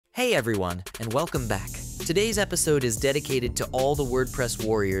Hey everyone, and welcome back. Today's episode is dedicated to all the WordPress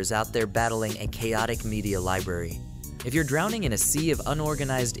warriors out there battling a chaotic media library. If you're drowning in a sea of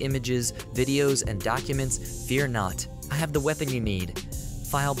unorganized images, videos, and documents, fear not. I have the weapon you need.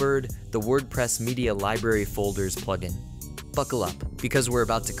 FileBird, the WordPress Media Library Folders plugin. Buckle up, because we're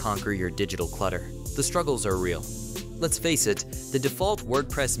about to conquer your digital clutter. The struggles are real. Let's face it, the default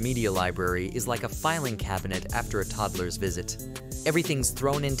WordPress media library is like a filing cabinet after a toddler's visit. Everything's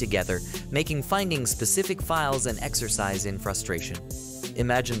thrown in together, making finding specific files an exercise in frustration.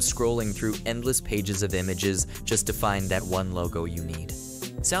 Imagine scrolling through endless pages of images just to find that one logo you need.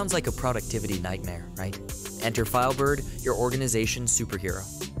 Sounds like a productivity nightmare, right? Enter FileBird, your organization superhero.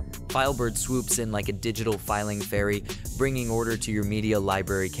 FileBird swoops in like a digital filing fairy, bringing order to your media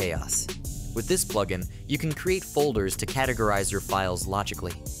library chaos. With this plugin, you can create folders to categorize your files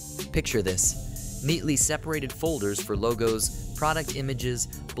logically. Picture this: neatly separated folders for logos, product images,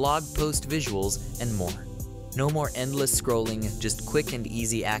 blog post visuals, and more. No more endless scrolling, just quick and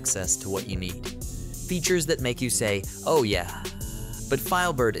easy access to what you need. Features that make you say, oh yeah. But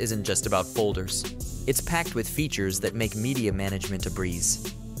FileBird isn't just about folders. It's packed with features that make media management a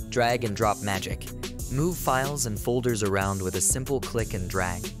breeze. Drag and drop magic. Move files and folders around with a simple click and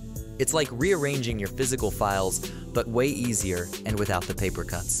drag. It's like rearranging your physical files, but way easier and without the paper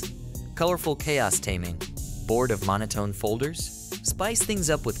cuts. Colorful chaos taming. Bored of monotone folders? Spice things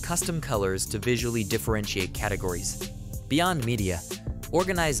up with custom colors to visually differentiate categories. Beyond media,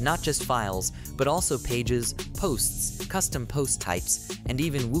 organize not just files, but also pages, posts, custom post types, and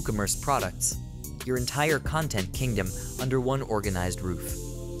even WooCommerce products. Your entire content kingdom under one organized roof.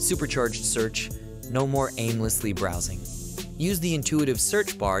 Supercharged search, no more aimlessly browsing. Use the intuitive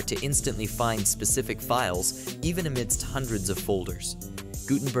search bar to instantly find specific files, even amidst hundreds of folders.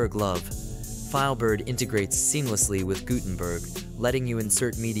 Gutenberg love. FileBird integrates seamlessly with Gutenberg, letting you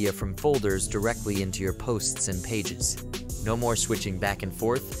insert media from folders directly into your posts and pages. No more switching back and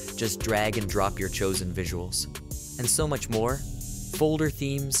forth, just drag and drop your chosen visuals. And so much more. Folder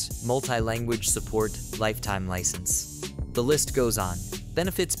themes, multi-language support, lifetime license. The list goes on.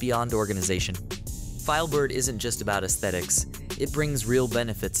 Benefits beyond organization. FileBird isn't just about aesthetics, it brings real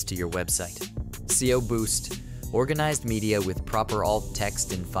benefits to your website. SEO boost. Organized media with proper alt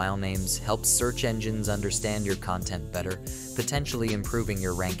text and file names helps search engines understand your content better, potentially improving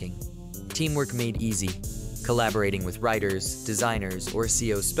your ranking. Teamwork made easy. Collaborating with writers, designers, or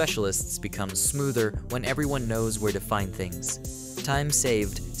SEO specialists becomes smoother when everyone knows where to find things. Time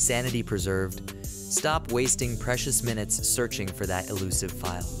saved, sanity preserved. Stop wasting precious minutes searching for that elusive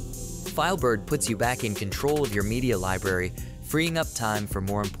file. FileBird puts you back in control of your media library, freeing up time for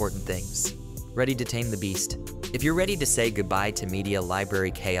more important things. Ready to tame the beast? If you're ready to say goodbye to media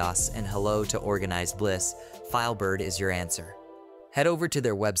library chaos and hello to organized bliss, FileBird is your answer. Head over to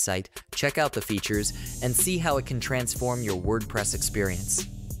their website, check out the features, and see how it can transform your WordPress experience.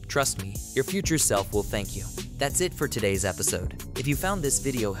 Trust me, your future self will thank you. That's it for today's episode. If you found this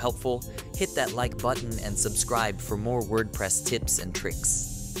video helpful, hit that like button and subscribe for more WordPress tips and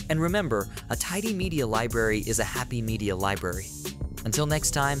tricks. And remember, a tidy media library is a happy media library. Until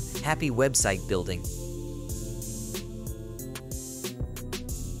next time, happy website building.